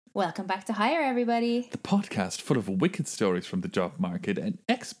Welcome back to Hire, everybody. The podcast full of wicked stories from the job market and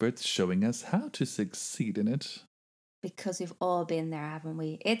experts showing us how to succeed in it. Because we've all been there, haven't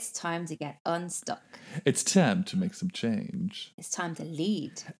we? It's time to get unstuck. It's time to make some change. It's time to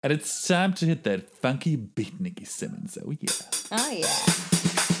lead. And it's time to hit that funky beat, Nikki Simmons. Oh, yeah. Oh, yeah.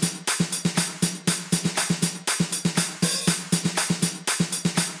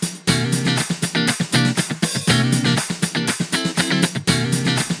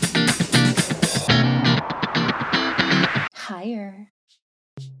 Hire.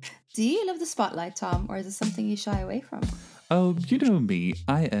 Do you love the spotlight, Tom, or is it something you shy away from? Oh, you know me.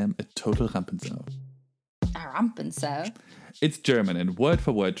 I am a total Rampensau. A Rampensau? It's German and word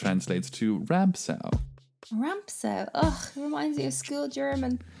for word translates to Rampsau. Rampsau? Ugh, it reminds me of school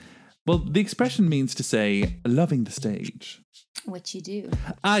German. Well, the expression means to say, loving the stage. Which you do.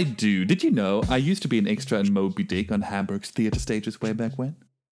 I do. Did you know I used to be an extra in Moby Dick on Hamburg's theatre stages way back when?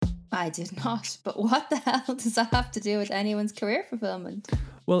 I did not, but what the hell does that have to do with anyone's career fulfillment?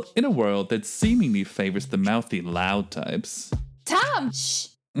 Well, in a world that seemingly favors the mouthy, loud types, Tom! Shh!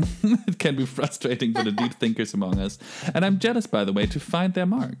 it can be frustrating for the deep thinkers among us, and I'm jealous, by the way, to find their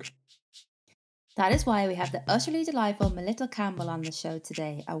mark. That is why we have the utterly delightful Melita Campbell on the show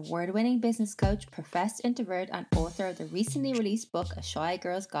today, award-winning business coach, professed introvert, and author of the recently released book, A Shy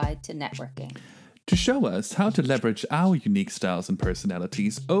Girl's Guide to Networking. To show us how to leverage our unique styles and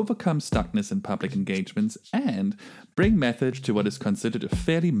personalities, overcome stuckness in public engagements, and bring method to what is considered a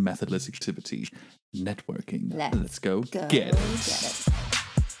fairly methodless activity, networking. Let's go get it.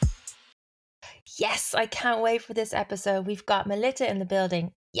 Yes, I can't wait for this episode. We've got Melita in the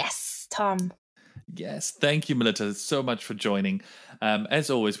building. Yes, Tom. Yes, thank you, Melita, so much for joining. As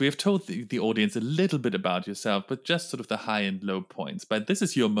always, we have told the audience a little bit about yourself, but just sort of the high and low points. But this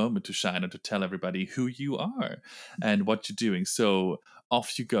is your moment to shine and to tell everybody who you are and what you're doing. So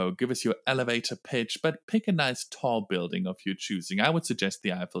off you go. Give us your elevator pitch, but pick a nice tall building of your choosing. I would suggest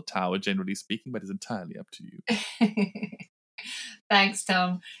the Eiffel Tower, generally speaking, but it's entirely up to you. Thanks,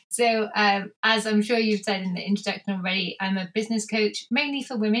 Tom. So, as I'm sure you've said in the introduction already, I'm a business coach mainly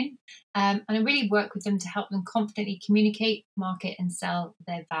for women, and I really work with them to help them confidently communicate, market, and sell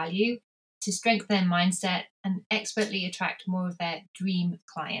their value to strengthen their mindset and expertly attract more of their dream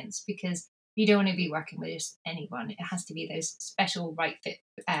clients. Because you don't want to be working with just anyone; it has to be those special, right fit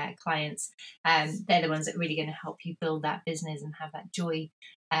clients. They're the ones that are really going to help you build that business and have that joy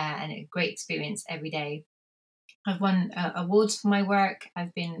and a great experience every day. I've won awards for my work.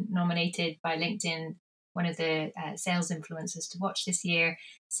 I've been nominated by LinkedIn, one of the sales influencers to watch this year.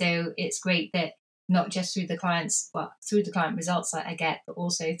 So it's great that not just through the clients, through the client results that I get, but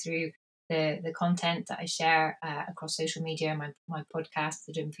also through the content that I share across social media, my podcast,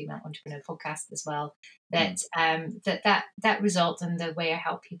 the Dream Female Entrepreneur podcast as well, that result and the way I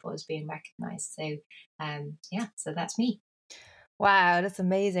help people is being recognised. So so that's me. Wow, that's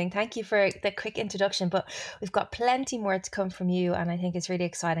amazing. Thank you for the quick introduction, but we've got plenty more to come from you, and I think it's a really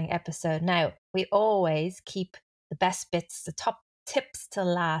exciting episode. Now, we always keep the best bits, the top tips to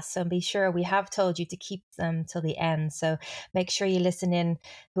last, so be sure we have told you to keep them till the end. So make sure you listen in,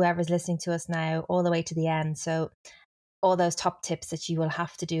 whoever's listening to us now, all the way to the end. So all those top tips that you will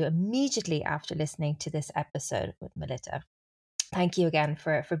have to do immediately after listening to this episode with Melita. Thank you again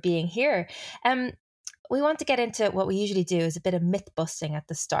for being here. We want to get into what we usually do is a bit of myth busting at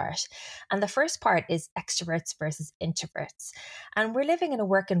the start. And the first part is extroverts versus introverts. And we're living in a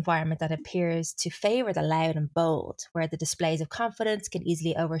work environment that appears to favor the loud and bold, where the displays of confidence can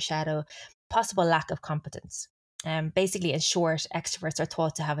easily overshadow possible lack of competence. Basically, in short, extroverts are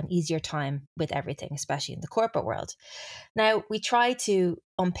taught to have an easier time with everything, especially in the corporate world. Now, we try to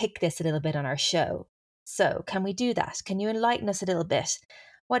unpick this a little bit on our show. So can we do that? Can you enlighten us a little bit?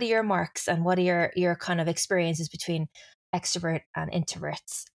 What are your marks and what are your kind of experiences between extrovert and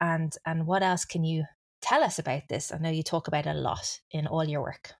introverts? And what else can you tell us about this? I know you talk about it a lot in all your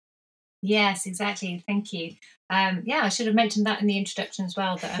work. Yes, exactly. Thank you. I should have mentioned that in the introduction as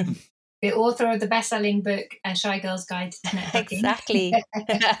well, that I'm the author of the best-selling book, A Shy Girl's Guide to Networking. Exactly.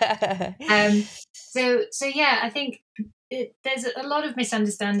 I think there's a lot of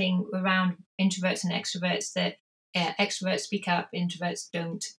misunderstanding around introverts and extroverts, that extroverts speak up, introverts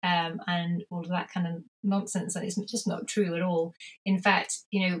don't, and all of that kind of nonsense. And it's just not true at all. In fact,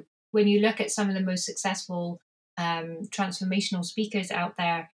 when you look at some of the most successful transformational speakers out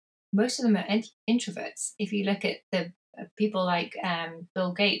there, most of them are introverts. If you look at the people like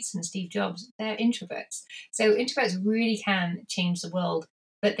Bill Gates and Steve Jobs, they're introverts. So introverts really can change the world,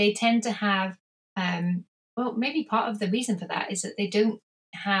 but they tend to have, maybe part of the reason for that is that they don't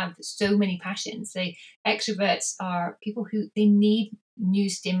have so many passions. Extroverts are people who they need new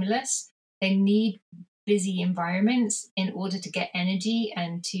stimulus. They need busy environments in order to get energy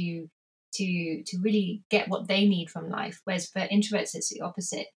and to really get what they need from life. Whereas for introverts, it's the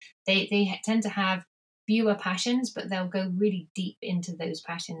opposite. They tend to have fewer passions, but they'll go really deep into those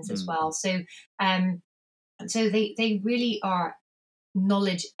passions as well. So they really are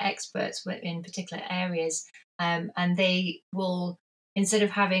knowledge experts in particular areas, and they will, instead of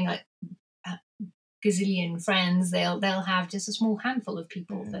having like a gazillion friends, they'll have just a small handful of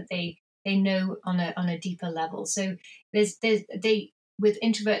people that they know on a deeper level. So there's they with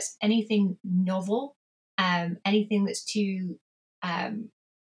introverts, anything novel, anything that's too um,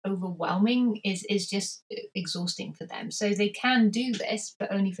 overwhelming is just exhausting for them. So they can do this,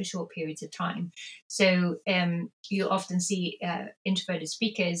 but only for short periods of time. So you'll often see introverted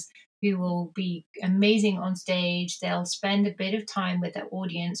speakers who will be amazing on stage. They'll spend a bit of time with their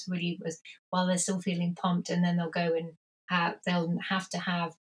audience, really, while they're still feeling pumped, and then they'll go and they'll have to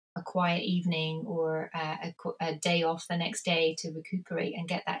have a quiet evening or a day off the next day to recuperate and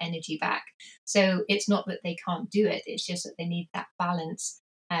get that energy back. So it's not that they can't do it; it's just that they need that balance,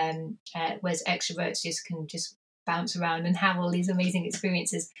 whereas extroverts can just bounce around and have all these amazing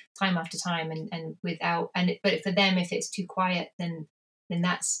experiences time after time, and without but for them, if it's too quiet, then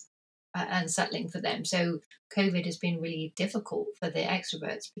that's unsettling for them. So COVID has been really difficult for the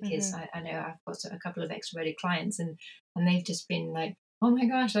extroverts because I know I've got a couple of extroverted clients, and they've just been like, oh my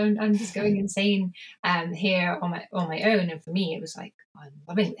gosh, I'm just going insane here on my own. And for me, it was like, I'm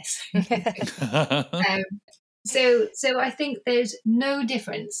loving this. So I think there's no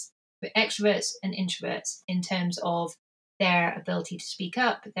difference for extroverts and introverts in terms of their ability to speak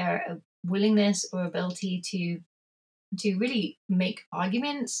up, their willingness or ability to really make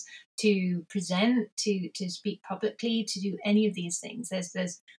arguments, to present, to speak publicly, to do any of these things.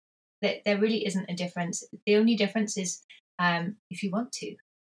 There really isn't a difference. The only difference is if you want to.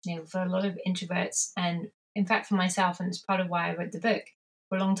 For a lot of introverts, and in fact for myself, and it's part of why I wrote the book.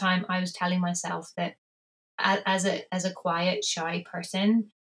 For a long time, I was telling myself that as a quiet, shy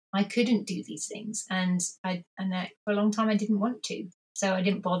person, I couldn't do these things, and for a long time I didn't want to. So I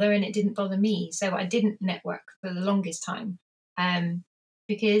didn't bother, and it didn't bother me. So I didn't network for the longest time,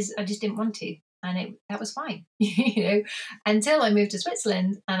 because I just didn't want to, and that was fine, until I moved to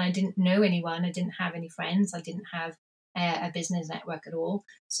Switzerland and I didn't know anyone. I didn't have any friends. I didn't have a business network at all.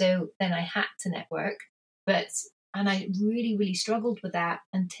 So then I had to network, and I really, really struggled with that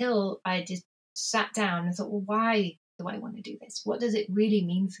until I just sat down and thought, well, why do I want to do this? What does it really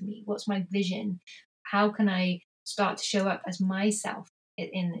mean for me? What's my vision? How can I start to show up as myself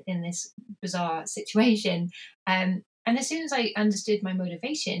in this bizarre situation? And as soon as I understood my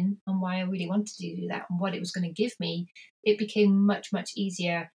motivation and why I really wanted to do that and what it was going to give me, it became much, much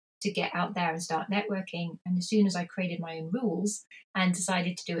easier to get out there and start networking. And as soon as I created my own rules and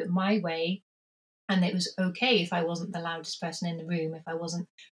decided to do it my way, and it was okay if I wasn't the loudest person in the room, if I wasn't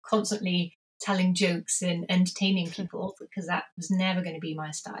constantly telling jokes and entertaining people, because that was never going to be my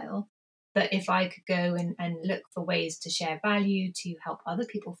style. But if I could go and look for ways to share value, to help other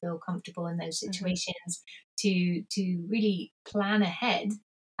people feel comfortable in those situations, to really plan ahead,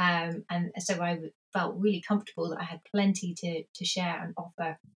 and so I felt really comfortable that I had plenty to share and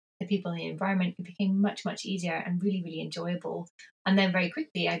offer the people in the environment, it became much, much easier and really, really enjoyable. And then very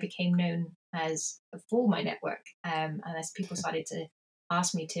quickly, I became known as for my network, and as people started to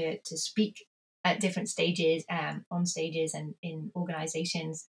ask me to speak at different stages, on stages and in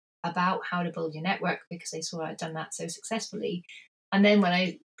organizations about how to build your network, because they saw I'd done that so successfully. And then when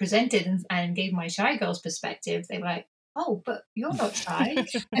I presented and gave my shy girls perspective, they were like, oh, but you're not shy.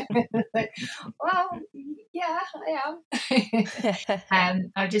 Like, well, yeah, I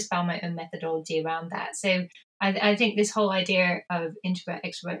am. I've just found my own methodology around that. So I think this whole idea of introvert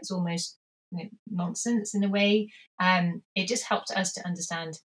extrovert is almost nonsense in a way. It just helps us to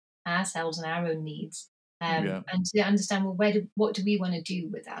understand ourselves and our own needs, and to understand, well, what do we want to do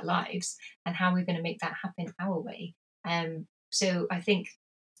with our lives, and how we're going to make that happen our way. So I think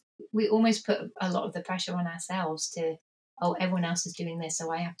we almost put a lot of the pressure on ourselves to, oh, everyone else is doing this,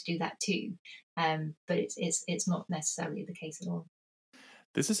 so I have to do that too. But it's not necessarily the case at all.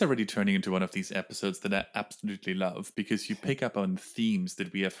 This is already turning into one of these episodes that I absolutely love, because you pick up on themes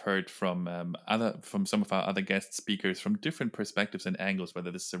that we have heard from some of our other guest speakers from different perspectives and angles,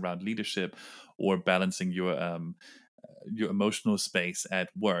 whether this is around leadership or balancing your emotional space at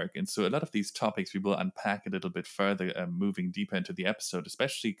work. And so a lot of these topics we will unpack a little bit further, moving deeper into the episode,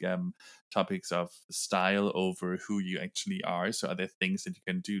 especially topics of style over who you actually are. So are there things that you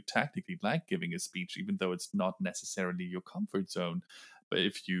can do tactically, like giving a speech, even though it's not necessarily your comfort zone,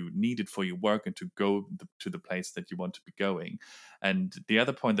 if you need it for your work and to go to the place that you want to be going. And the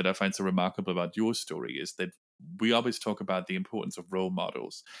other point that I find so remarkable about your story is that we always talk about the importance of role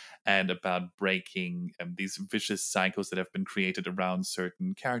models and about breaking these vicious cycles that have been created around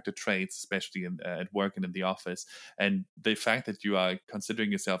certain character traits, especially at work and in the office. And the fact that you are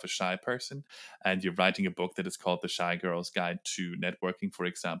considering yourself a shy person and you're writing a book that is called The Shy Girl's Guide to Networking, for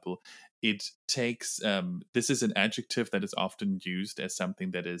example, it takes this is an adjective that is often used as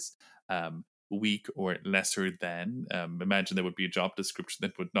something that is weak or lesser than. Imagine there would be a job description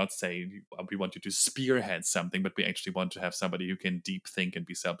that would not say we want you to spearhead something, but we actually want to have somebody who can deep think and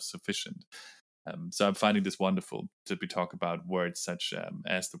be self-sufficient. So I'm finding this wonderful to be talk about words such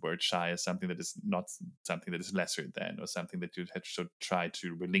as the word shy as something that is not something that is lesser than, or something that you should try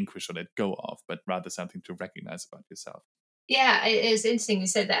to relinquish or let go of, but rather something to recognize about yourself. Yeah, it's interesting you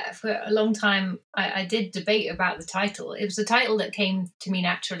said that. For a long time, I did debate about the title. It was a title that came to me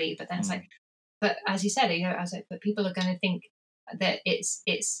naturally, but then it's like, but as you said, I was like, but people are going to think that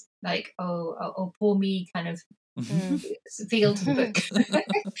it's like, oh, poor me, kind of feel to the book,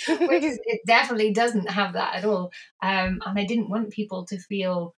 which it definitely doesn't have that at all. And I didn't want people to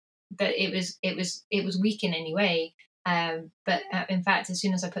feel that it was weak in any way. But in fact, as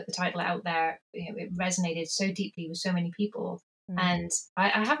soon as I put the title out there, it resonated so deeply with so many people. And I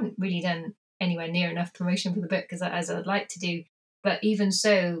haven't really done anywhere near enough promotion for the book as I'd like to do. But even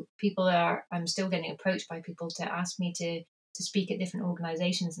so, I'm still getting approached by people to ask me to speak at different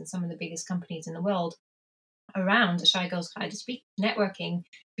organizations and some of the biggest companies in the world around A Shy Girl's Guide to Speak networking,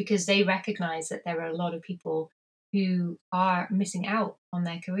 because they recognize that there are a lot of people who are missing out on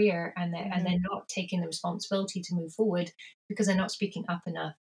their career, and they're not taking the responsibility to move forward because they're not speaking up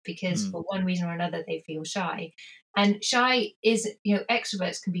enough, because for one reason or another they feel shy. And shy is,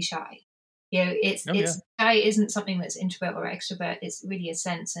 extroverts can be shy. Shy isn't something that's introvert or extrovert. It's really a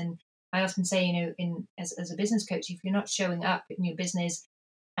sense. And I often say, as a business coach, if you're not showing up in your business,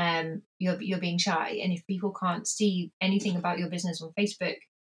 you're being shy. And if people can't see anything about your business on Facebook,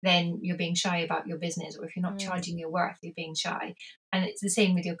 then you're being shy about your business. Or if you're not charging your worth, you're being shy. And it's the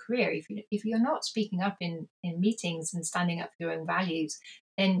same with your career. If you're not speaking up in meetings and standing up for your own values,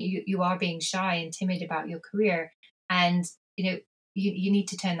 then you are being shy and timid about your career. And you need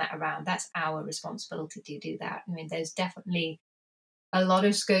to turn that around. That's our responsibility to do that. I mean, there's definitely a lot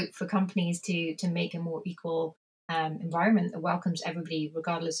of scope for companies to make a more equal environment that welcomes everybody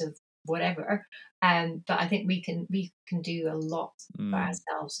regardless of whatever. But I think we can do a lot for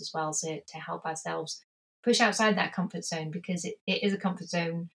ourselves as well, so to help ourselves push outside that comfort zone, because it is a comfort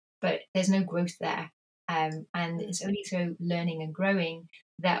zone, but there's no growth there. And it's only through learning and growing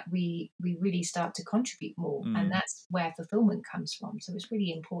that we really start to contribute more, and that's where fulfillment comes from. So it's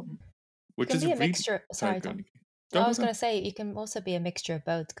really important. It can be a mixture. Sorry, Tom. I was going to say you can also be a mixture of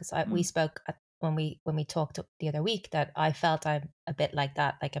both, because we spoke when we talked the other week that I felt I'm a bit like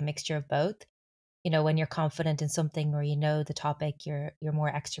that, like a mixture of both. When you're confident in something, or the topic, you're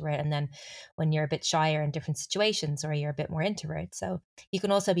more extrovert, and then when you're a bit shyer in different situations, or you're a bit more introvert. So you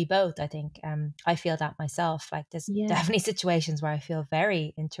can also be both, I think. I feel that myself. Like there's definitely situations where I feel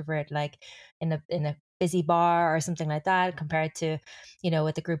very introvert, like in a busy bar or something like that, compared to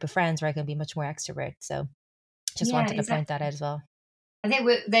with a group of friends where I can be much more extrovert. So just wanted to point that out as well. I think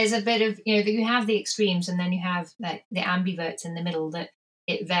there's a bit of, you have the extremes, and then you have like the ambiverts in the middle, that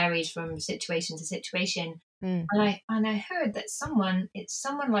it varies from situation to situation. And I heard that it's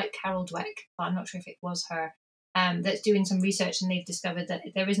someone like Carol Dweck, but I'm not sure if it was her, that's doing some research, and they've discovered that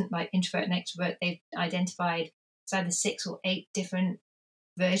there isn't like introvert and extrovert. They've identified it's either 6 or 8 different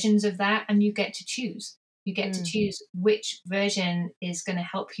versions of that, and you get to choose. You get to choose which version is going to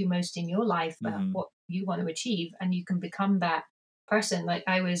help you most in your life, what you want to achieve, and you can become that person. Like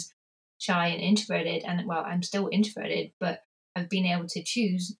I was shy and introverted, and I'm still introverted, but I've been able to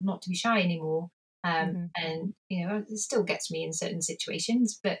choose not to be shy anymore. And it still gets me in certain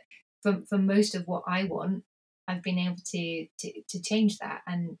situations, but for most of what I want, I've been able to change that.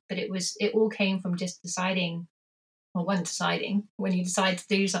 But it all came from just deciding. Well, deciding, when you decide to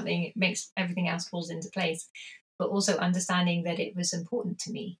do something, it makes everything else falls into place. But also understanding that it was important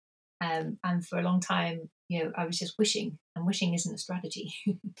to me. And for a long time, I was just wishing, and wishing isn't a strategy.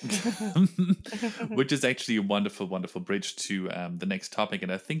 Which is actually a wonderful, wonderful bridge to the next topic.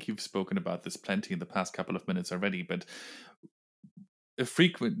 And I think you've spoken about this plenty in the past couple of minutes already, but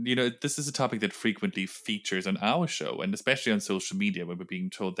this is a topic that frequently features on our show, and especially on social media, where we're being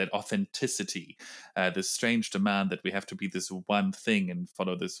told that authenticity, this strange demand that we have to be this one thing and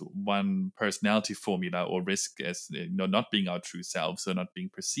follow this one personality formula, or risk as not being our true selves, or not being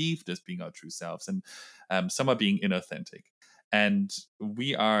perceived as being our true selves, and some are being inauthentic. And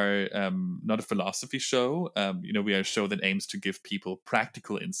we are not a philosophy show. We are a show that aims to give people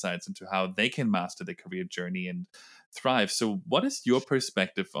practical insights into how they can master their career journey and thrive. So, what is your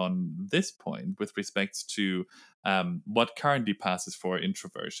perspective on this point with respect to what currently passes for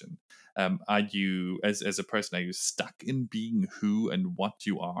introversion? Are you, as a person, are you stuck in being who and what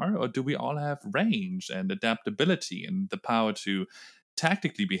you are, or do we all have range and adaptability and the power to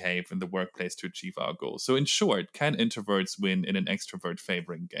tactically behave in the workplace to achieve our goals? So in short, can introverts win in an extrovert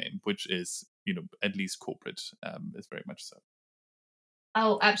favoring game, which is, at least corporate is very much so.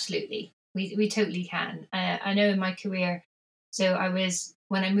 Oh, absolutely. We totally can. I know in my career, so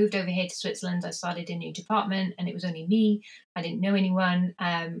when I moved over here to Switzerland, I started a new department and it was only me. I didn't know anyone.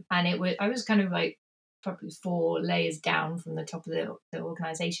 And I was kind of like probably 4 layers down from the top of the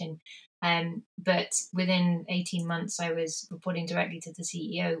organization. But within 18 months, I was reporting directly to the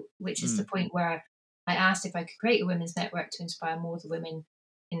CEO, which is the point where I asked if I could create a women's network to inspire more of the women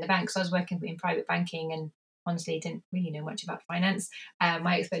in the bank. So I was working in private banking and honestly didn't really know much about finance.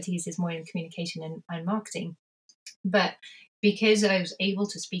 My expertise is more in communication and marketing. But because I was able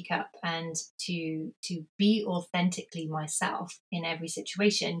to speak up and to be authentically myself in every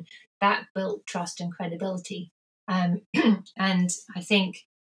situation, that built trust and credibility. And I think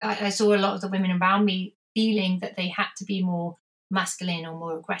I saw a lot of the women around me feeling that they had to be more masculine or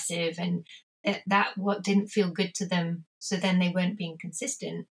more aggressive, and that what didn't feel good to them. So then they weren't being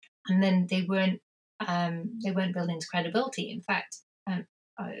consistent, and then they weren't building credibility. In fact, I,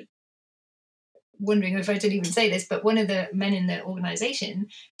 wondering if I should even say this, but one of the men in the organization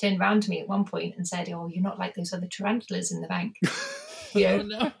turned around to me at one point and said, "Oh, you're not like those other tarantulas in the bank." Oh,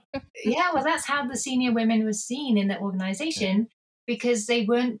 no. Yeah, well, that's how the senior women were seen in the organization, because they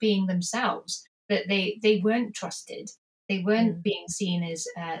weren't being themselves, that they weren't trusted, they weren't being seen as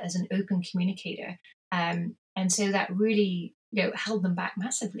an open communicator, and so that really held them back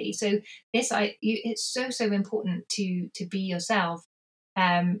massively. So it's so important to be yourself,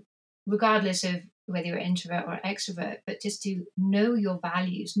 um, regardless of whether you're introvert or extrovert, but just to know your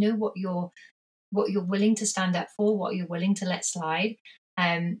values, know what you're willing to stand up for, what you're willing to let slide,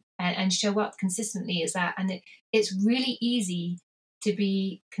 and show up consistently as that. And it's really easy to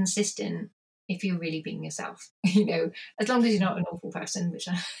be consistent if you're really being yourself, as long as you're not an awful person, which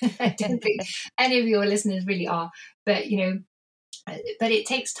I don't think any of your listeners really are. But, but it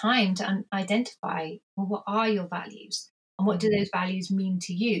takes time to identify, well, what are your values and what do those values mean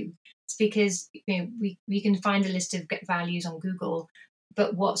to you? It's because we can find a list of values on Google,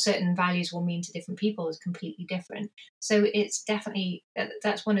 but what certain values will mean to different people is completely different. So it's definitely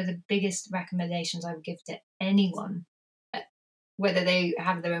that's one of the biggest recommendations I would give to anyone, whether they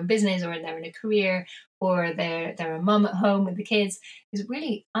have their own business or they're in a career or they're a mum at home with the kids, is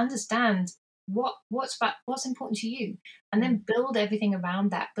really understand what's important to you, and then build everything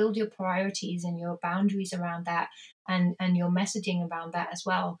around that. Build your priorities and your boundaries around that, and your messaging around that as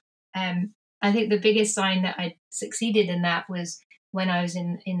well. I think the biggest sign that I succeeded in that was when I was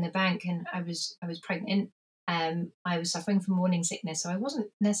in the bank and I was pregnant. I was suffering from morning sickness, so I wasn't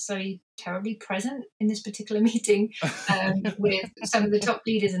necessarily terribly present in this particular meeting with some of the top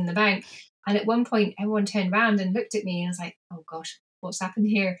leaders in the bank. And at one point, everyone turned around and looked at me, and I was like, "Oh gosh, what's happened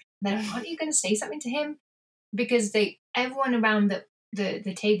here?" And then, aren't you going to say something to him? Because everyone around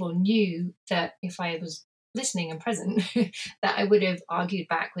the table knew that if I was listening and present, that I would have argued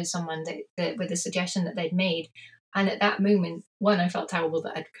back with someone that with a suggestion that they'd made. And at that moment, one, I felt terrible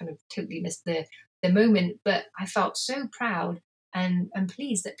that I'd kind of totally missed the moment, but I felt so proud and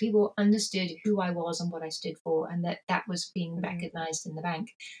pleased that people understood who I was and what I stood for, and that was being recognized in the bank.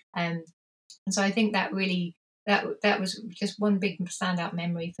 And so I think that really that was just one big standout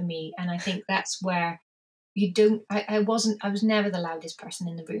memory for me. And I think that's where you don't I was never the loudest person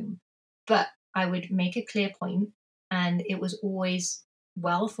in the room, but I would make a clear point, and it was always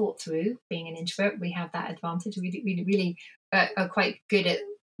well thought through. Being an introvert, we have that advantage. We really are quite good at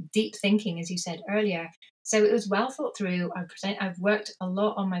deep thinking, as you said earlier. So it was well thought through. I've worked a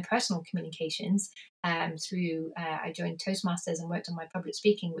lot on my personal communications, through I joined Toastmasters and worked on my public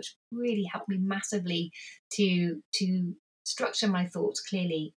speaking, which really helped me massively to structure my thoughts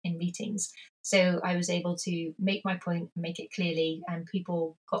clearly in meetings. So I was able to make my point and make it clearly, and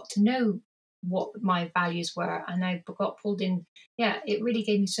people got to know what my values were, and I got pulled in. Yeah, it really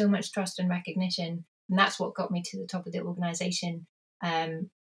gave me so much trust and recognition, and that's what got me to the top of the organization. Um,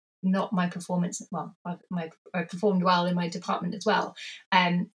 Not my performance. Well, I performed well in my department as well,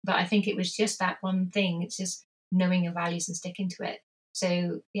 but I think it was just that one thing. It's just knowing your values and sticking to it.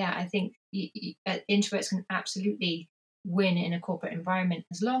 So yeah, I think introverts can absolutely win in a corporate environment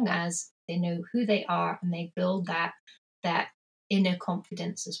as long as they know who they are and they build that inner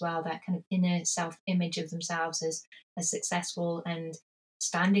confidence as well, that kind of inner self-image of themselves as successful and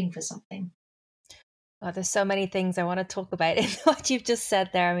standing for something. Oh, there's so many things I want to talk about in what you've just said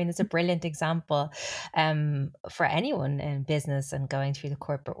there. I mean, it's a brilliant example for anyone in business and going through the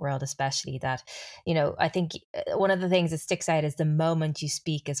corporate world, especially that, I think one of the things that sticks out is the moment you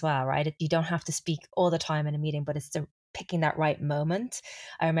speak as well, right? You don't have to speak all the time in a meeting, but it's picking that right moment.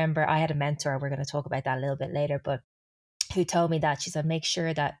 I remember I had a mentor, we're going to talk about that a little bit later, but who told me that she said, make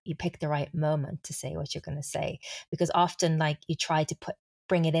sure that you pick the right moment to say what you're going to say, because often like you try to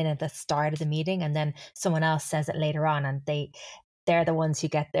bring it in at the start of the meeting and then someone else says it later on and they're the ones who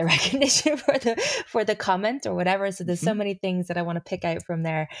get the recognition for the comment or whatever. So there's so many things that I want to pick out from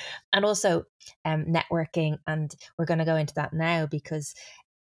there. And also networking, and we're going to go into that now, because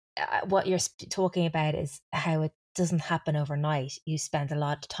what you're talking about is how it doesn't happen overnight. You spend a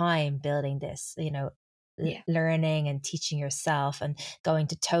lot of time building this, learning and teaching yourself, and going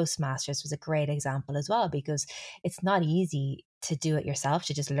to Toastmasters was a great example as well, because it's not easy to do it yourself,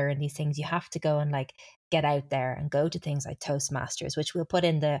 to just learn these things. You have to go and like get out there and go to things like Toastmasters, which we'll put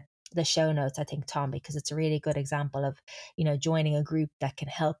in the show notes, I think, Tom, because it's a really good example of, joining a group that can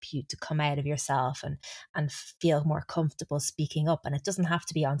help you to come out of yourself and feel more comfortable speaking up. And it doesn't have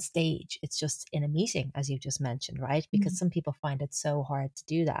to be on stage. It's just in a meeting, as you just mentioned, right? Because some people find it so hard to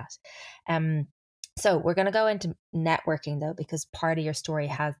do that. So we're going to go into networking though, because part of your story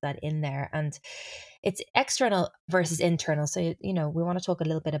has that in there, and it's external versus internal. So, we want to talk a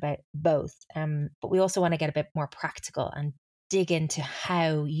little bit about both. But we also want to get a bit more practical and dig into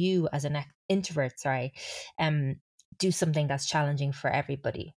how you as an introvert, do something that's challenging for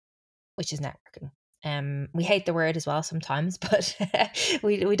everybody, which is networking. We hate the word as well sometimes, but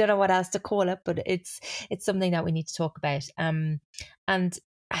we don't know what else to call it, but it's something that we need to talk about. And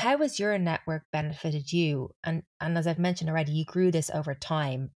how has your network benefited you? And as I've mentioned already, you grew this over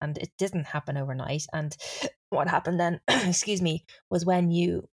time, and it didn't happen overnight. And what happened then, excuse me, was when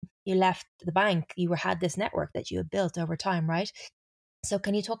you left the bank, you had this network that you had built over time, right? So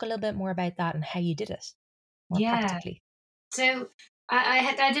can you talk a little bit more about that and how you did it more practically? So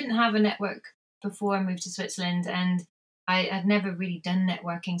I didn't have a network before I moved to Switzerland, and I had never really done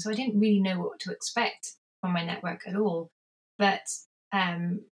networking, so I didn't really know what to expect from my network at all. But we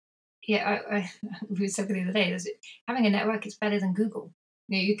were talking the other day. Having a network is better than Google.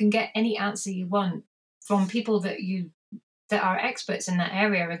 You can get any answer you want from people that are experts in that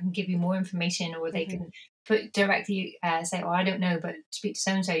area, and can give you more information, or they can put directly say, "Oh, I don't know, but speak to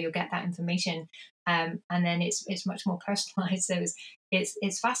so and so." You'll get that information, and then it's much more personalized. So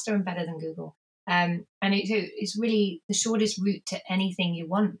it's faster and better than Google. And it's really the shortest route to anything you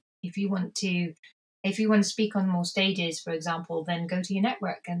want. If you want to speak on more stages, for example, then go to your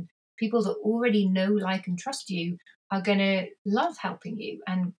network, and people that already know, like, and trust you are going to love helping you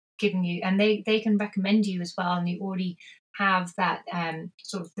and giving you, and they can recommend you as well. And you already have that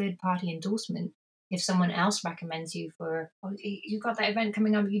sort of third party endorsement. If someone else recommends you for, "Oh, you've got that event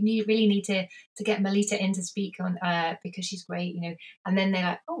coming up, you really need to get Melita in to speak on because she's great," and then they're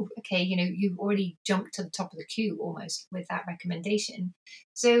like, "Oh, okay," you've already jumped to the top of the queue almost with that recommendation.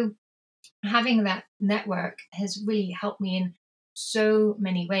 So having that network has really helped me in so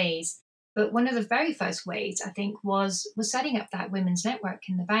many ways. But one of the very first ways, I think, was setting up that women's network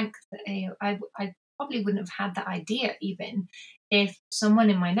in the bank. I probably wouldn't have had that idea even if someone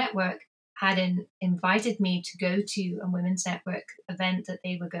in my network hadn't invited me to go to a women's network event that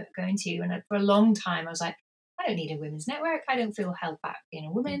they were going to. And for a long time, I was like, I don't need a women's network. I don't feel held back being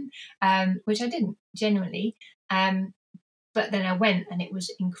a woman, which I didn't genuinely. But then I went, and it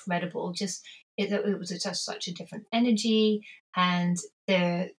was incredible. Just it was just such a different energy, and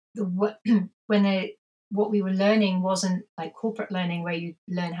what what we were learning wasn't like corporate learning where you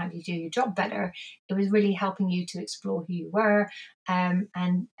learn how to do your job better. It was really helping you to explore who you were, and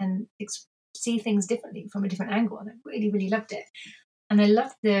see things differently from a different angle. And I really, really loved it. And I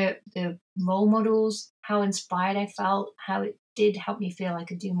loved the role models, how inspired I felt, how it did help me feel I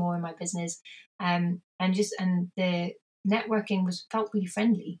could do more in my business, and the networking felt really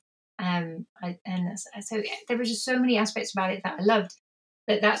friendly. So there were just so many aspects about it that I loved.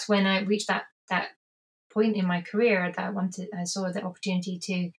 That's when I reached that point in my career that I saw the opportunity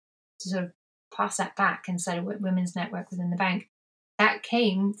to sort of pass that back and set a women's network within the bank. That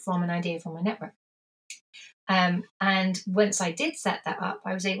came from an idea from my network. And once I did set that up,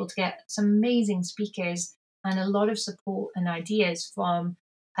 I was able to get some amazing speakers and a lot of support and ideas from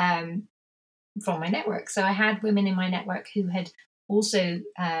my network. So I had women in my network who had also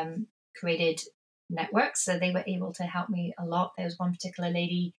created networks, so they were able to help me a lot. There was one particular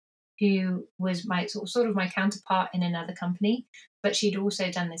lady who was my sort of my counterpart in another company, but she'd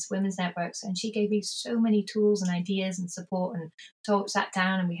also done this women's networks, and she gave me so many tools and ideas and support, and sat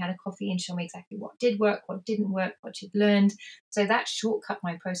down and we had a coffee and showed me exactly what did work, what didn't work, what she'd learned. So that shortcut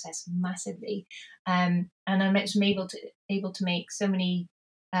my process massively, and I'm able to make so many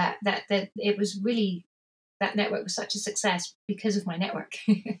that it was really, that network was such a success because of my network.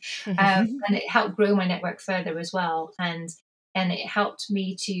 And it helped grow my network further as well, and it helped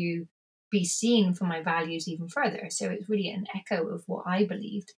me to be seen for my values even further. So it's really an echo of what I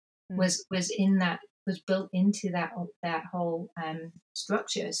believed was built into that whole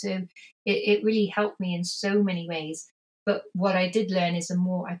structure. So it really helped me in so many ways. But what I did learn is the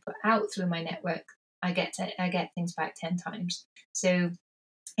more I put out through my network, I get things back 10 times. So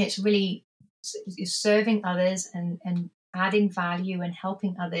it's really serving others and adding value and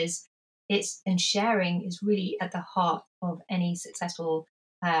helping others. And sharing is really at the heart of any successful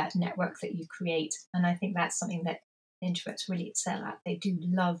network that you create. And I think that's something that introverts really excel at. They do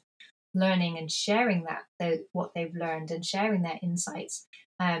love learning and sharing what they've learned and sharing their insights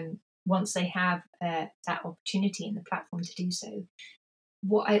once they have that opportunity and the platform to do so.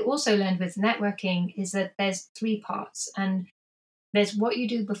 What I also learned with networking is that there's three parts, and there's what you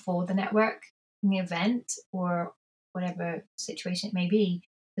do before the network, the event, or whatever situation it may be.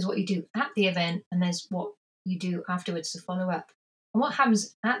 There's what you do at the event, and there's what you do afterwards to follow up. And what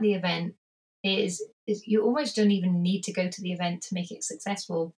happens at the event is you almost don't even need to go to the event to make it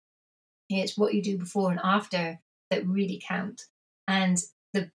successful. It's what you do before and after that really count. And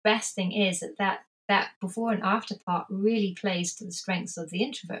the best thing is that before and after part really plays to the strengths of the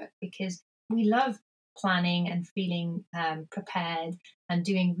introvert, because we love planning and feeling prepared and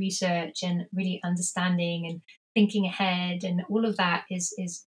doing research and really understanding and thinking ahead, and all of that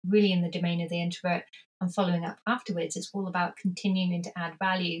is really in the domain of the introvert. And following up afterwards, it's all about continuing to add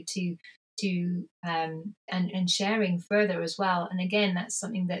value and sharing further as well. And again, that's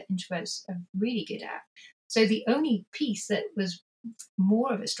something that introverts are really good at. So the only piece that was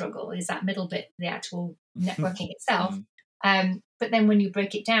more of a struggle is that middle bit, the actual networking itself. But then when you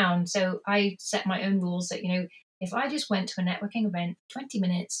break it down, so I set my own rules that, if I just went to a networking event, 20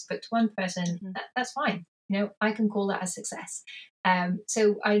 minutes, spoke to one person, that's fine. I can call that a success.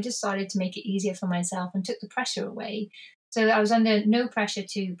 So I just started to make it easier for myself and took the pressure away. So I was under no pressure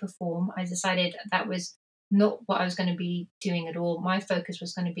to perform. I decided that was not what I was going to be doing at all. My focus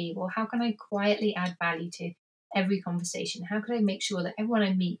was going to be, well, how can I quietly add value to every conversation? How can I make sure that everyone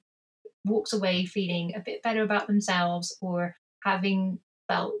I meet walks away feeling a bit better about themselves, or having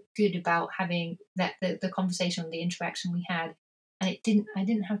felt good about having the conversation or the interaction we had? And I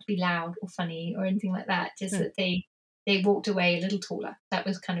didn't have to be loud or funny or anything like that, just that they walked away a little taller. That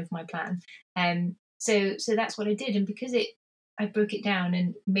was kind of my plan. So that's what I did. And because I broke it down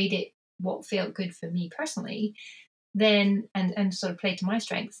and made it what felt good for me personally, then and sort of played to my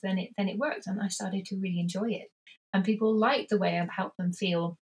strengths, then it worked, and I started to really enjoy it. And people liked the way I helped them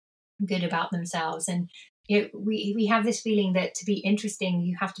feel good about themselves. And we have this feeling that to be interesting,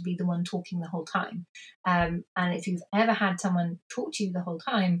 you have to be the one talking the whole time. And if you've ever had someone talk to you the whole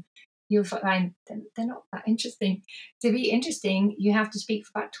time, you'll find they're not that interesting. To be interesting, you have to speak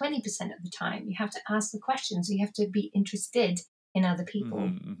for about 20% of the time. You have to ask the questions. You have to be interested in other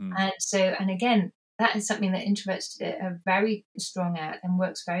people. And again, that is something that introverts are very strong at and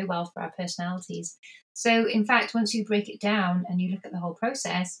works very well for our personalities. So in fact, once you break it down and you look at the whole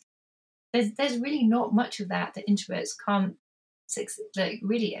process, there's really not much of that introverts can't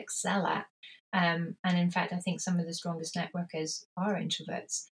really excel at. And in fact, I think some of the strongest networkers are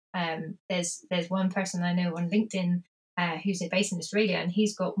introverts. There's one person I know on LinkedIn who's based in Australia, and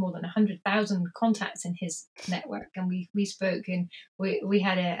he's got more than 100,000 contacts in his network. And we spoke, and we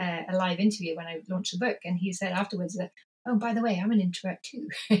had a live interview when I launched the book, and he said afterwards that, oh, by the way, I'm an introvert too.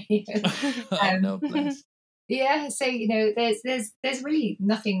 Oh, no, bless. Yeah, so there's really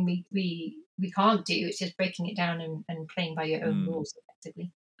nothing we can't do. It's just breaking it down and playing by your own rules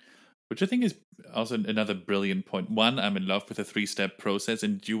effectively. Which I think is also another brilliant point. One, I'm in love with the 3-step process,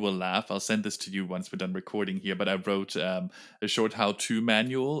 and you will laugh. I'll send this to you once we're done recording here. But I wrote a short how-to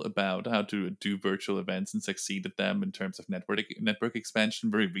manual about how to do virtual events and succeed at them in terms of network expansion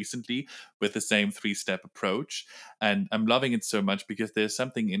very recently with the same 3-step approach. And I'm loving it so much because there's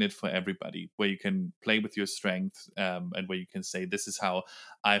something in it for everybody, where you can play with your strengths and where you can say, this is how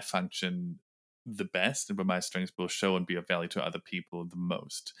I function the best, and where my strengths will show and be of value to other people the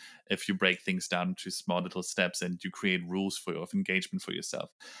most. If you break things down into small little steps and you create rules of engagement for yourself.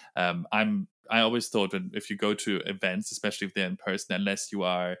 I always thought that if you go to events, especially if they're in person, unless you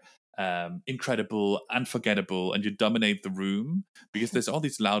are incredible, unforgettable, and you dominate the room because there's all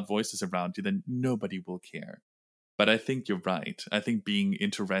these loud voices around you, then nobody will care. But I think you're right. I think being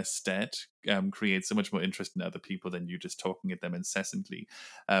interested creates so much more interest in other people than you just talking at them incessantly.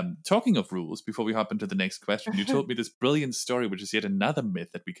 Talking of rules, before we hop into the next question, you told me this brilliant story, which is yet another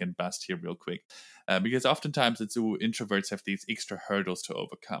myth that we can bust here real quick. Because oftentimes it's introverts have these extra hurdles to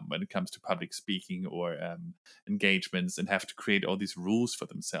overcome when it comes to public speaking or engagements, and have to create all these rules for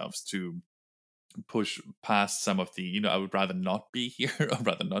themselves to push past some of the, I would rather not be here or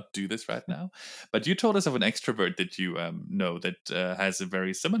rather not do this right now. But you told us of an extrovert that you know that has a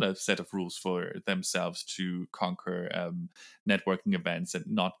very similar set of rules for themselves to conquer networking events and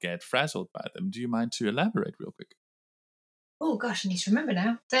not get frazzled by them. Do you mind to elaborate real quick? Oh gosh, I need to remember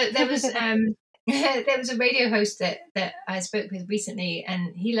now. There was there was a radio host that I spoke with recently,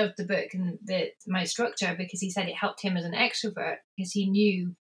 and he loved the book and my structure because he said it helped him as an extrovert, because he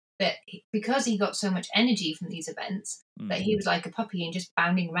knew that because he got so much energy from these events, that he was like a puppy and just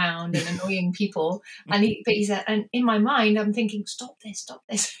bounding around and annoying people. And he said, and in my mind, I'm thinking, stop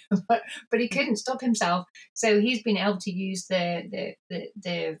this, but he couldn't stop himself. So he's been able to use the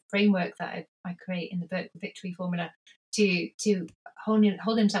framework that I create in the book, the Victory Formula, to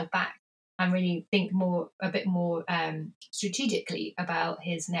hold himself back and really think a bit more strategically about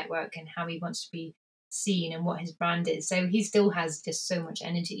his network and how he wants to be seen and what his brand is. So he still has just so much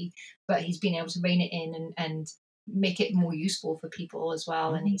energy, but he's been able to rein it in and make it more useful for people as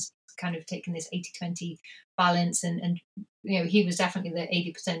well. And he's kind of taken this 80-20 balance, and he was definitely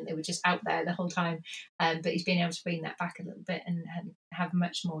the 80% that were just out there the whole time, but he's been able to bring that back a little bit and have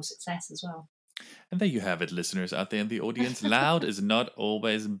much more success as well. And there you have it, listeners out there in the audience. Loud is not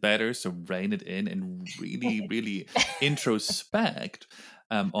always better, so rein it in and really, really introspect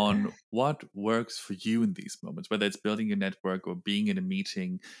on what works for you in these moments, whether it's building your network or being in a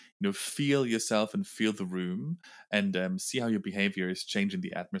meeting. Feel yourself and feel the room, and see how your behavior is changing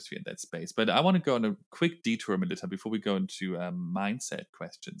the atmosphere in that space. But I want to go on a quick detour, Melita, before we go into mindset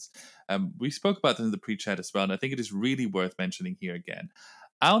questions. We spoke about this in the pre-chat as well, and I think it is really worth mentioning here again.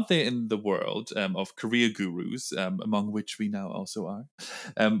 Out there in the world of career gurus, among which we now also are,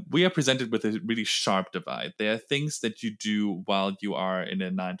 we are presented with a really sharp divide. There are things that you do while you are in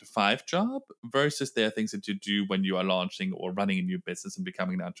a 9-to-5 job versus there are things that you do when you are launching or running a new business and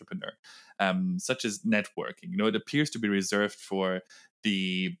becoming an entrepreneur, such as networking. It appears to be reserved for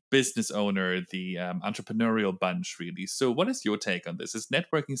the business owner, the entrepreneurial bunch, really. So what is your take on this? Is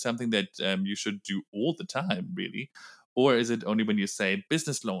networking something that you should do all the time, really? Or is it only when you say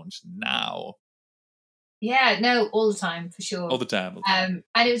business launch now? Yeah, no, all the time, for sure. All the time. And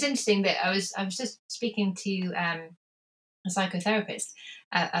it was interesting that I was just speaking to a psychotherapist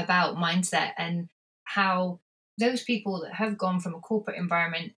about mindset and how those people that have gone from a corporate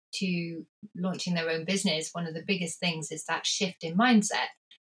environment to launching their own business, one of the biggest things is that shift in mindset,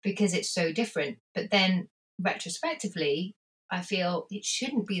 because it's so different. But then retrospectively, I feel it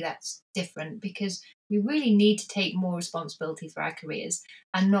shouldn't be that different, because we really need to take more responsibility for our careers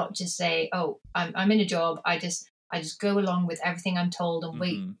and not just say, oh, I'm in a job. I just go along with everything I'm told and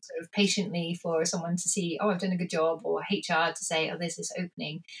wait sort of patiently for someone to see, oh, I've done a good job, or HR to say, oh, there's this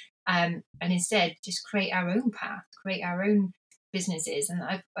opening. And instead just create our own path, create our own businesses. And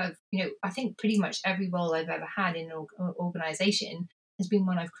I've I think pretty much every role I've ever had in an organization has been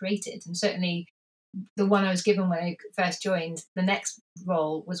one I've created. And certainly the one I was given when I first joined, the next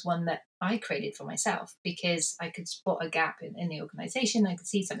role was one that I created for myself, because I could spot a gap in the organization. I could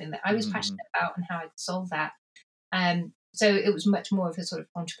see something that I was passionate about and how I could solve that. So it was much more of a sort of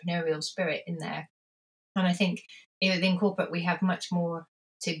entrepreneurial spirit in there. And I think within corporate, we have much more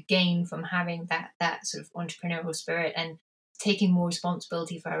to gain from having that sort of entrepreneurial spirit and taking more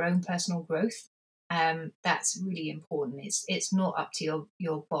responsibility for our own personal growth. That's really important. It's not up to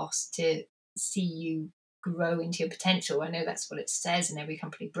your boss to see you grow into your potential. I know that's what it says in every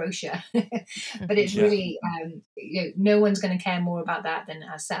company brochure, but it's really no one's going to care more about that than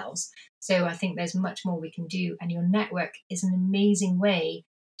ourselves. So I think there's much more we can do, and your network is an amazing way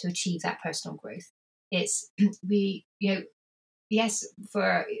to achieve that personal growth. It's yes,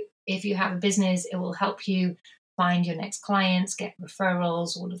 for if you have a business, it will help you find your next clients, get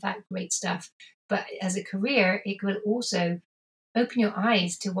referrals, all of that great stuff. But as a career, it will also open your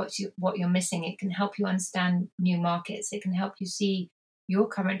eyes to what you're missing. It can help you understand new markets. It can help you see your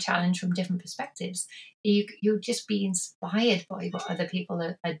current challenge from different perspectives. You'll just be inspired by what other people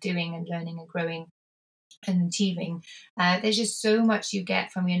are doing and learning and growing and achieving. There's just so much you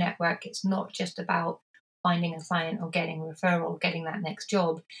get from your network. It's not just about finding a client or getting a referral, getting that next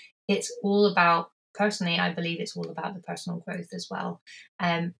job. It's all about, personally, I believe it's all about the personal growth as well.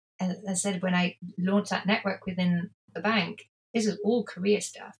 as I said, when I launched that network within the bank, this is all career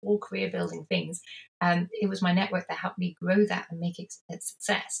stuff, all career building things. It was my network that helped me grow that and make it a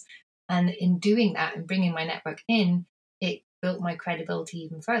success. And in doing that and bringing my network in, it built my credibility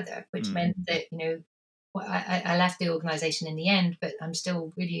even further, which meant that, I left the organization in the end, but I'm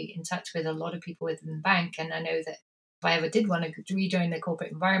still really in touch with a lot of people within the bank. And I know that if I ever did want to rejoin the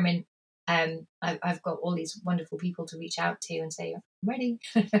corporate environment, I've got all these wonderful people to reach out to and say, I'm ready,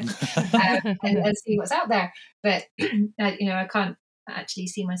 and see what's out there. But, I can't actually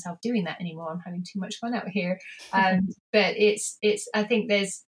see myself doing that anymore. I'm having too much fun out here. But I think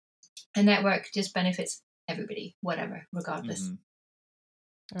there's a network just benefits everybody, whatever, regardless. Mhm.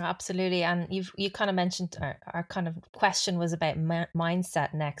 Absolutely. And you kind of mentioned our kind of question was about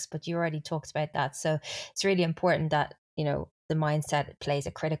mindset next, but you already talked about that. So it's really important that, the mindset plays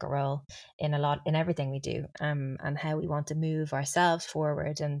a critical role in everything we do, and how we want to move ourselves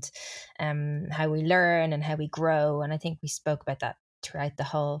forward, and how we learn and how we grow. And I think we spoke about that throughout the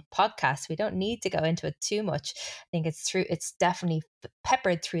whole podcast. We don't need to go into it too much. I think it's definitely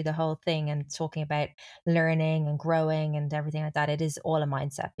peppered through the whole thing, and talking about learning and growing and everything like that. It is all a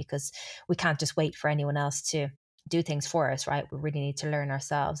mindset, because we can't just wait for anyone else to do things for us, right? We really need to learn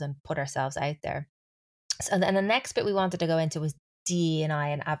ourselves and put ourselves out there. So then the next bit we wanted to go into was D&I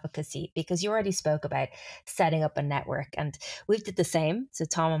and advocacy, because you already spoke about setting up a network, and we did the same. So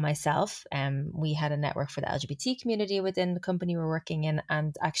Tom and myself, we had a network for the LGBT community within the company we're working in,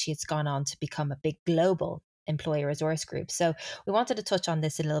 and actually it's gone on to become a big global employee resource group. So we wanted to touch on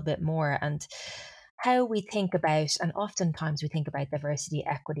this a little bit more, and how we think about, and oftentimes we think about diversity,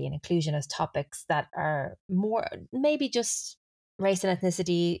 equity, and inclusion as topics that are more maybe just race and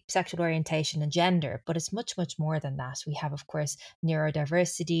ethnicity, sexual orientation, and gender, but it's much, much more than that. We have, of course,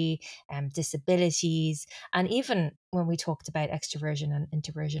 neurodiversity, disabilities, and even when we talked about extroversion and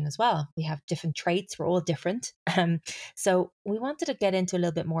introversion as well, we have different traits. We're all different. So we wanted to get into a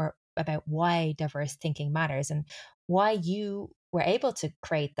little bit more about why diverse thinking matters, and why you were able to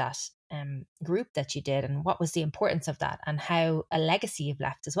create that group that you did, and what was the importance of that, and how a legacy you've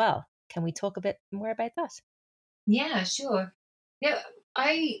left as well. Can we talk a bit more about that? Yeah, sure.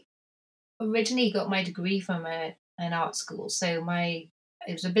 I originally got my degree from an art school. So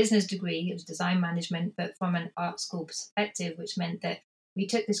it was a business degree, it was design management, but from an art school perspective, which meant that we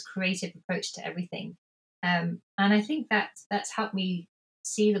took this creative approach to everything. And I think that's helped me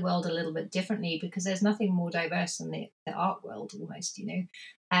see the world a little bit differently, because there's nothing more diverse than the art world almost.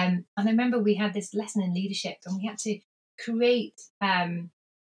 And I remember we had this lesson in leadership, and we had to create,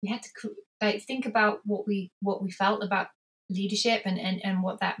 like think about what we felt about leadership, and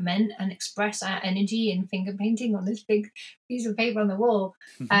what that meant, and express our energy in finger painting on this big piece of paper on the wall,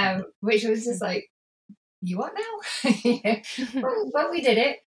 which was just like, you what now? But we did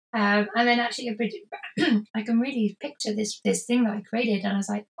it. And then actually I can really picture this thing that I created, and I was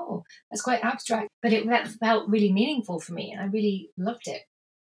like, oh, that's quite abstract, but that felt really meaningful for me, and I really loved it.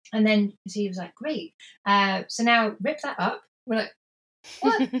 And then she was like, great, so now rip that up. We're like,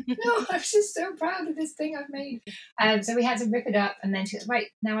 what? No, I'm just so proud of this thing I've made. So we had to rip it up, and then she was right,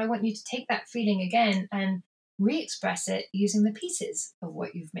 now I want you to take that feeling again and re-express it using the pieces of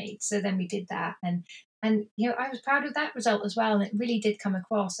what you've made. So then we did that, and I was proud of that result as well, and it really did come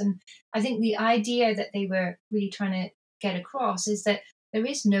across. And I think the idea that they were really trying to get across is that there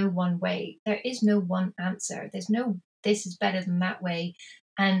is no one way, there is no one answer, there's no this is better than that way.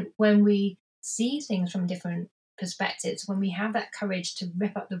 And when we see things from different perspectives, when we have that courage to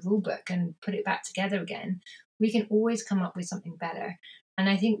rip up the rule book and put it back together again, we can always come up with something better. And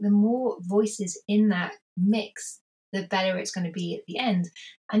I think the more voices in that mix, the better it's going to be at the end.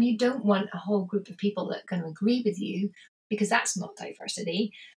 And you don't want a whole group of people that can agree with you, because that's not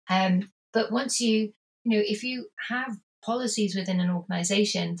diversity. But once if you have policies within an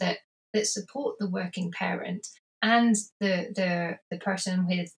organization that support the working parent, and the person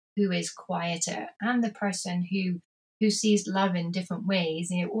who is quieter, and the person who sees love in different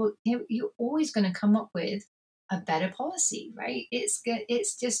ways, you're always going to come up with a better policy, right?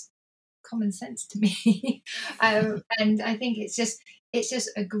 It's just common sense to me. And I think it's just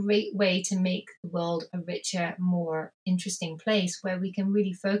a great way to make the world a richer, more interesting place, where we can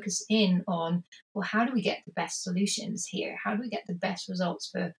really focus in on, well, how do we get the best solutions here? How do we get the best results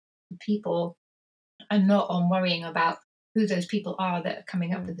for people, and not on worrying about who those people are that are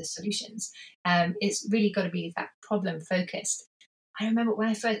coming up with the solutions. It's really got to be that problem focused. I remember when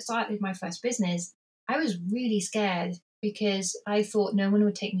I first started my first business, I was really scared, because I thought no one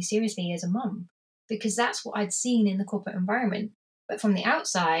would take me seriously as a mum, because that's what I'd seen in the corporate environment. But from the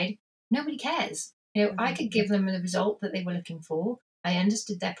outside, nobody cares. I could give them the result that they were looking for, I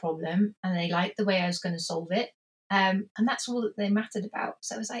understood their problem, and they liked the way I was going to solve it. And that's all that they mattered about.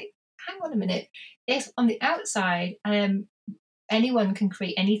 So I was like, hang on a minute. If on the outside, anyone can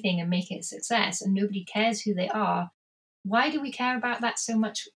create anything and make it a success, and nobody cares who they are, why do we care about that so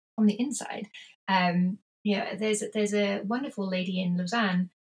much on the inside? There's a wonderful lady in Lausanne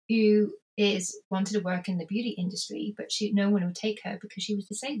who is wanted to work in the beauty industry, but no one would take her because she was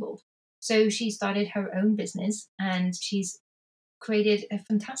disabled. So she started her own business, and she's created a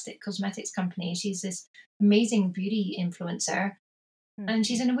fantastic cosmetics company. She's this amazing beauty influencer, and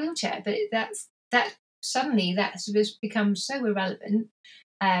she's in a wheelchair. But that suddenly that's just become so irrelevant.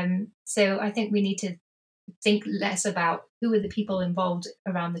 So I think we need to think less about who are the people involved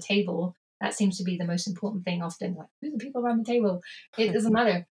around the table. That seems to be the most important thing often. Like, who are the people around the table? It doesn't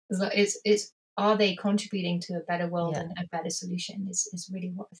matter. It's are they contributing to a better world Yeah. and a better solution is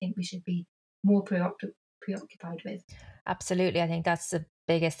really what I think we should be more preoccupied with. Absolutely. I think that's the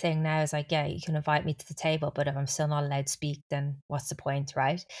biggest thing now is like, yeah, you can invite me to the table, but if I'm still not allowed to speak, then what's the point,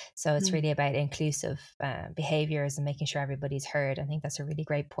 right? So it's really about inclusive behaviors and making sure everybody's heard. I think that's a really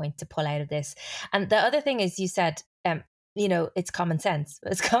great point to pull out of this. And the other thing is, you said, it's common sense.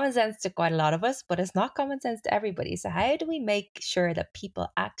 It's common sense to quite a lot of us, but it's not common sense to everybody. So how do we make sure that people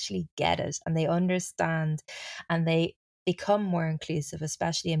actually get it and they understand and they become more inclusive,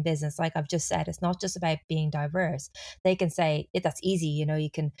 especially in business? Like I've just said, it's not just about being diverse. They can say that's easy. You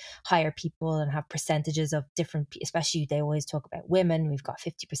can hire people and have percentages of different, especially they always talk about women. We've got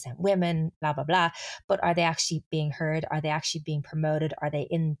 50% women, blah, blah, blah. But are they actually being heard? Are they actually being promoted? Are they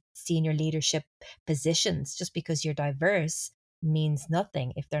in senior leadership positions? Just because you're diverse means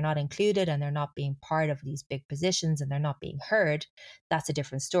nothing if they're not included and they're not being part of these big positions and they're not being heard. That's a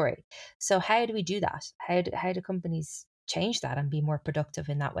different story. So how do we do that? How do companies change that and be more productive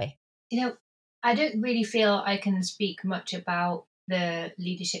in that way? I don't really feel I can speak much about the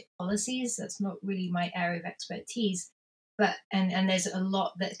leadership policies. That's not really my area of expertise. But and there's a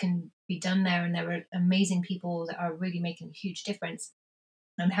lot that can be done there, and there are amazing people that are really making a huge difference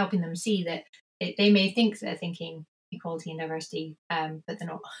and helping them see that they may think they're thinking equality and diversity, but they're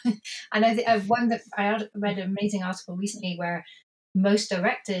not. And I read an amazing article recently where most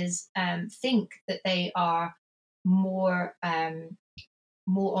directors think that they are more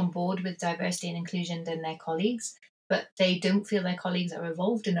more on board with diversity and inclusion than their colleagues, but they don't feel their colleagues are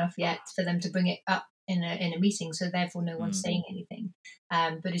evolved enough yet for them to bring it up in a meeting. So therefore, no one's saying anything.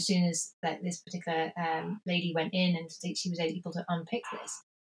 But as soon as this particular lady went in and she was able to unpick this,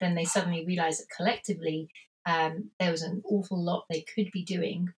 then they suddenly realised that collectively there was an awful lot they could be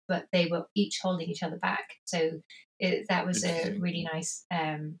doing, but they were each holding each other back. So that was a really nice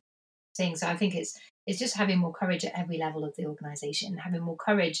thing. So I think it's just having more courage at every level of the organization, having more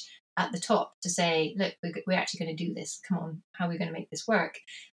courage at the top to say, look, we're actually going to do this. Come on, how are we going to make this work?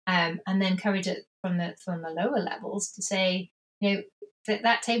 And then courage from the lower levels to say,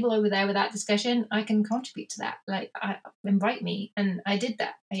 that table over there with that discussion, I can contribute to that. Like, invite me, and I did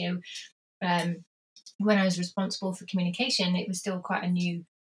that. When I was responsible for communication, it was still quite a new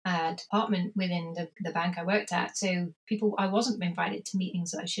department within the bank I worked at. So I wasn't invited to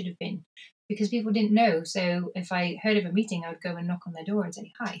meetings that I should have been because people didn't know. So if I heard of a meeting, I would go and knock on their door and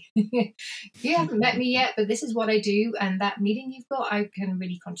say, hi, you haven't met me yet, but this is what I do. And that meeting you've got, I can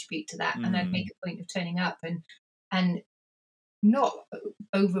really contribute to that. And I'd make a point of turning up and not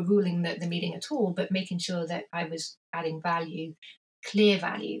overruling the meeting at all, but making sure that I was adding value, clear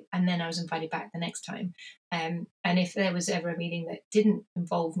value, and then I was invited back the next time. And if there was ever a meeting that didn't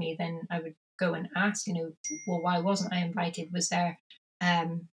involve me, then I would go and ask, well, why wasn't I invited? Was there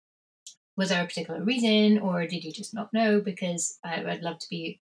a particular reason, or did you just not know? Because I'd love to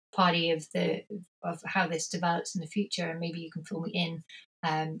be party of how this develops in the future, and maybe you can fill me in,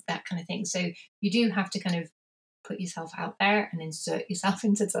 that kind of thing. So you do have to kind of put yourself out there and insert yourself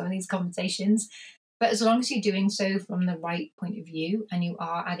into some of these conversations. But as long as you're doing so from the right point of view and you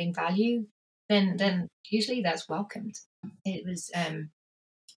are adding value, then usually that's welcomed. It was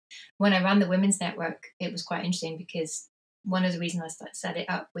when I ran the women's network, it was quite interesting because one of the reasons I set it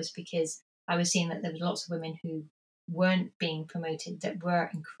up was because I was seeing that there was lots of women who weren't being promoted that were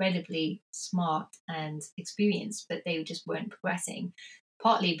incredibly smart and experienced, but they just weren't progressing.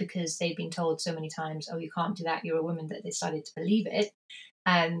 Partly because they'd been told so many times, "Oh, you can't do that. You're a woman," that they started to believe it.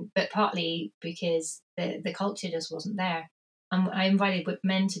 But partly because the culture just wasn't there. I invited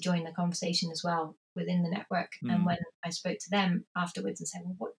men to join the conversation as well within the network. And when I spoke to them afterwards and said,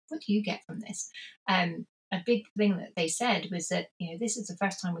 well, what do you get from this? A big thing that they said was that, this is the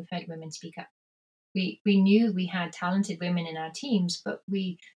first time we've heard women speak up. We knew we had talented women in our teams, but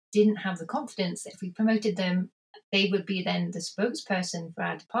we didn't have the confidence that if we promoted them, they would be then the spokesperson for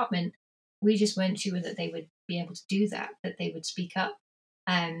our department. We just weren't sure that they would be able to do that, that they would speak up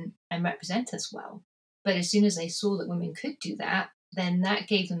and represent us well. But as soon as they saw that women could do that, then that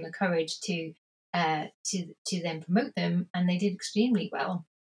gave them the courage to then promote them, and they did extremely well.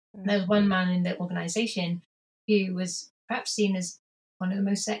 There was one man in the organisation who was perhaps seen as one of the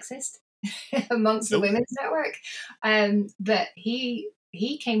most sexist amongst the women's network, but he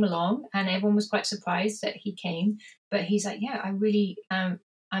came along, and everyone was quite surprised that he came. But he's like, yeah, I really I'm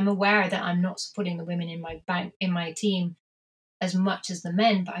aware that I'm not supporting the women in my team as much as the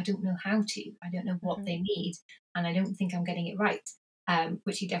men, but I don't know how to. I don't know what they need, and I don't think I'm getting it right.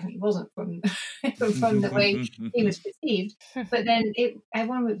 Which he definitely wasn't from from the way he was perceived. But then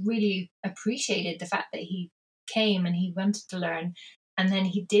everyone really appreciated the fact that he came and he wanted to learn, and then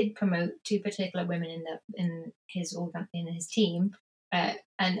he did promote two particular women in his team.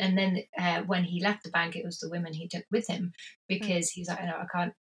 And then when he left the bank, it was the women he took with him, because he's like, no, I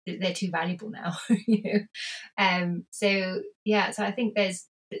can't. They're too valuable now, you know. So yeah, so I think it's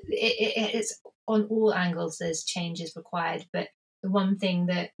on all angles. There's changes required, but the one thing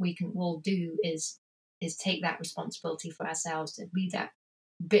that we can all do is take that responsibility for ourselves, to be that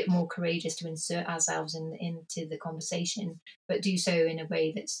bit more courageous, to insert ourselves into the conversation, but do so in a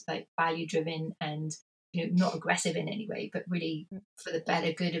way that's like value driven and, you know, not aggressive in any way, but really for the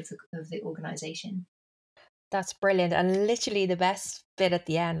better good of the organization. That's brilliant. And literally the best bit at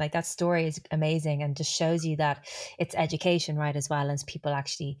the end, like that story is amazing and just shows you that it's education, right, as well as people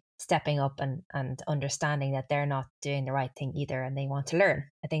actually stepping up and understanding that they're not doing the right thing either and they want to learn.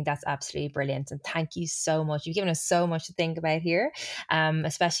 I think that's absolutely brilliant. And thank you so much. You've given us so much to think about here,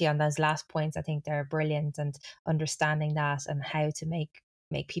 especially on those last points. I think they're brilliant, and understanding that and how to make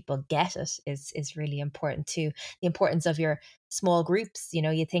people get it is really important too. The importance of your small groups. You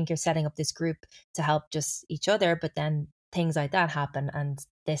know, you think you're setting up this group to help just each other, but then things like that happen, and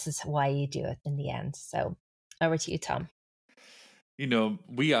this is why you do it in the end. So over to you, Tom. You know,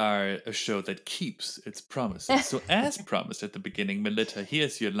 we are a show that keeps its promises. So as promised at the beginning, Melita,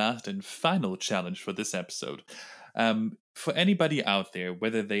 here's your last and final challenge for this episode. For anybody out there,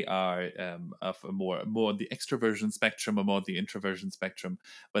 whether they are of a more on the extroversion spectrum or more the introversion spectrum,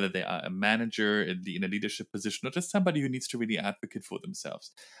 whether they are a manager in a leadership position or just somebody who needs to really advocate for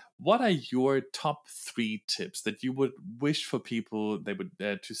themselves, what are your top 3 tips that you would wish for people they would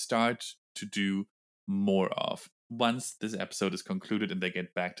to start to do more of once this episode is concluded and they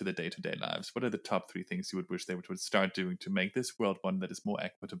get back to their day-to-day lives? What are the top 3 things you would wish they would start doing to make this world one that is more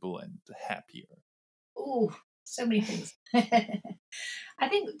equitable and happier? Oh, so many things. I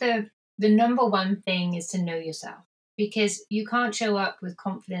think the number one thing is to know yourself, because you can't show up with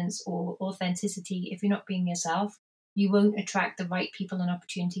confidence or authenticity if you're not being yourself. You won't attract the right people and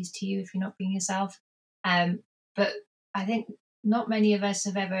opportunities to you if you're not being yourself. But I think not many of us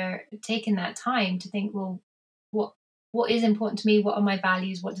have ever taken that time to think, well, what is important to me? What are my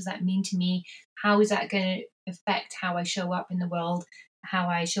values? What does that mean to me? How is that going to affect how I show up in the world? How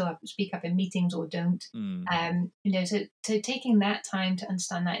I show up, speak up in meetings or don't? You know, so taking that time to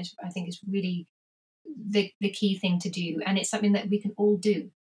understand that I think is really the key thing to do, and it's something that we can all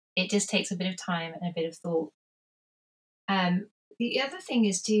do. It just takes a bit of time and a bit of thought. The other thing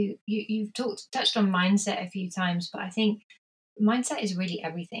is you've touched on mindset a few times, but I think mindset is really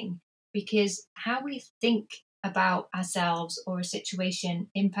everything, because how we think about ourselves or a situation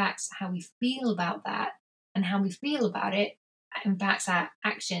impacts how we feel about that, and how we feel about it impacts our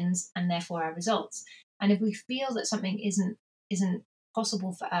actions and therefore our results. And if we feel that something isn't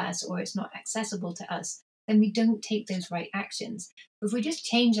possible for us, or it's not accessible to us, then we don't take those right actions. But if we just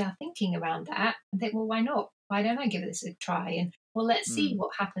change our thinking around that and think, well, why not? Why don't I give this a try? And well, let's see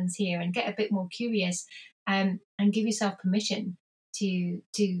what happens here, and get a bit more curious, and give yourself permission to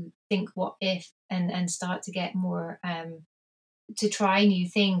think what if, and start to get more to try new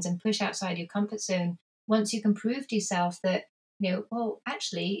things and push outside your comfort zone. Once you can prove to yourself that, you know, well,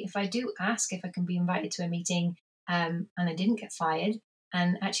 actually, if I do ask if I can be invited to a meeting, and I didn't get fired,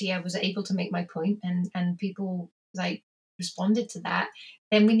 and actually I was able to make my point, and people like responded to that,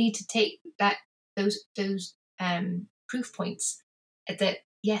 then we need to take those proof points that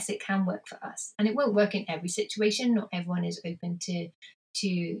yes, it can work for us. And it won't work in every situation. Not everyone is open to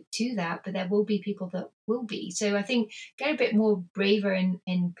that, but there will be people that will be. So I think get a bit more braver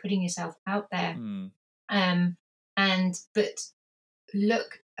in putting yourself out there. But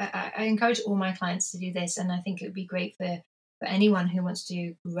look, I encourage all my clients to do this, and I think it would be great for anyone who wants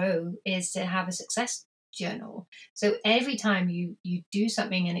to grow, is to have a success journal. So every time you do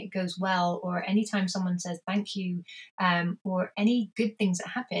something and it goes well, or anytime someone says thank you, or any good things that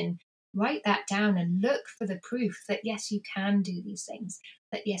happen, write that down and look for the proof that yes, you can do these things,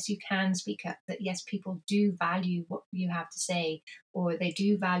 that yes, you can speak up, that yes, people do value what you have to say, or they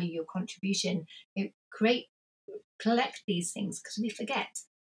do value your contribution. Collect these things, because we forget.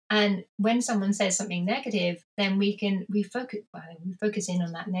 And when someone says something negative, then we focus in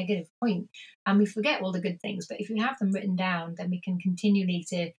on that negative point, and we forget all the good things. But if we have them written down, then we can continually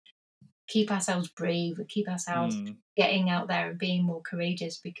to keep ourselves brave, or keep ourselves getting out there and being more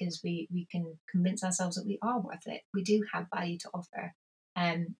courageous, because we can convince ourselves that we are worth it. We do have value to offer.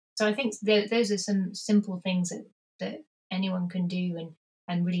 So I think those are some simple things that anyone can do,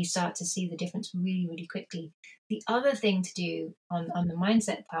 and really start to see the difference really, really quickly. The other thing to do on the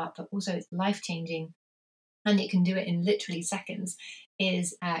mindset part, but also it's life changing, and it can do it in literally seconds,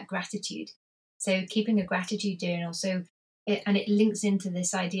 is gratitude. So keeping a gratitude journal. It links into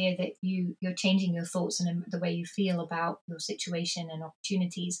this idea that you're changing your thoughts and the way you feel about your situation and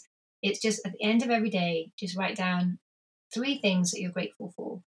opportunities. It's just at the end of every day, just write down 3 things that you're grateful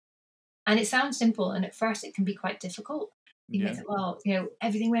for. And it sounds simple, and at first it can be quite difficult. You may think, well,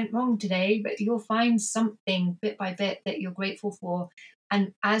 everything went wrong today, but you'll find something bit by bit that you're grateful for.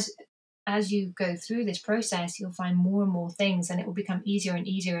 And as you go through this process, you'll find more and more things, and it will become easier and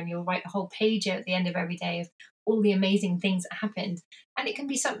easier. And you'll write a whole page at the end of every day of all the amazing things that happened. And it can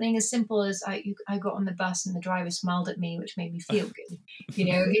be something as simple as I got on the bus and the driver smiled at me, which made me feel good.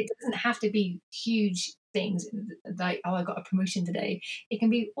 It doesn't have to be huge things like, oh, I got a promotion today. It can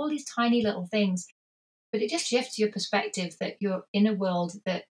be all these tiny little things, but it just shifts your perspective that you're in a world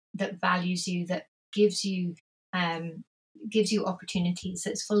that values you, that gives you opportunities,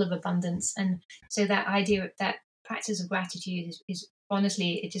 that's full of abundance. And so that idea, that practice of gratitude is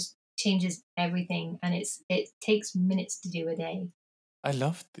honestly, it just changes everything, and it takes minutes to do a day. I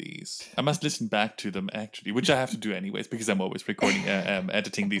love these. I must listen back to them, actually, which I have to do anyways, because I'm always recording,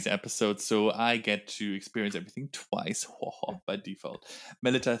 editing these episodes. So I get to experience everything twice by default.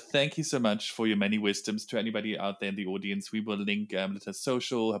 Melita, thank you so much for your many wisdoms. To anybody out there in the audience, we will link Melita's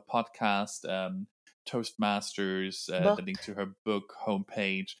social, her podcast, Toastmasters, the link to her book,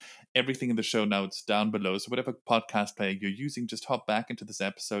 homepage, everything in the show notes down below. So whatever podcast player you're using, just hop back into this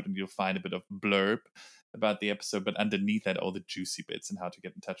episode and you'll find a bit of blurb about the episode, but underneath that, all the juicy bits and how to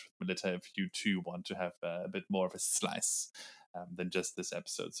get in touch with Melita if you too want to have a bit more of a slice than just this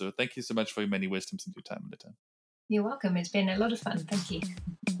episode. So thank you so much for your many wisdoms and your time, Melita. You're welcome. It's been a lot of fun. Thank you.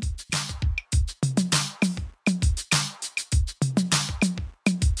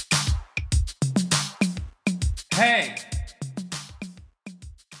 Hey!